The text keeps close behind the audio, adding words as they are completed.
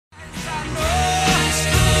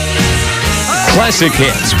Classic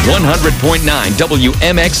Hits, 100.9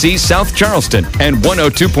 WMXE South Charleston and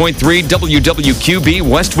 102.3 WWQB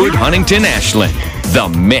Westwood Huntington Ashland. The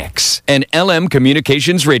Mix, an LM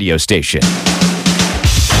Communications radio station.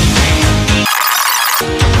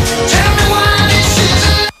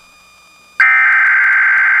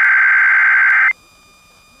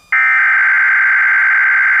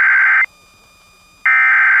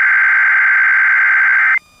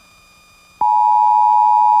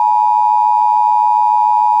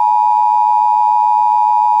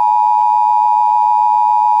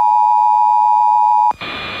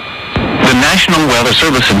 National Weather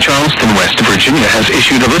Service in Charleston, West Virginia has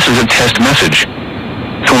issued this as a test message.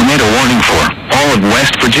 Tornado warning for all of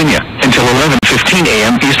West Virginia until 11:15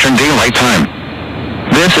 a.m. Eastern Daylight Time.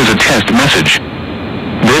 This is a test message.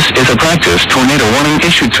 This is a practice tornado warning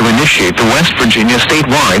issued to initiate the West Virginia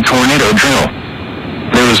statewide tornado drill.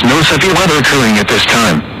 There is no severe weather occurring at this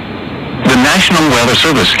time. The National Weather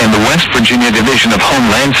Service and the West Virginia Division of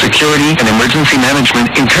Homeland Security and Emergency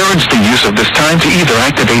Management encourage the use of this time to either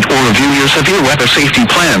activate or review your severe weather safety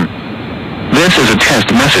plan. This is a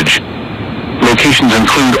test message. Locations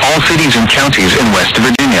include all cities and counties in West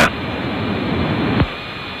Virginia.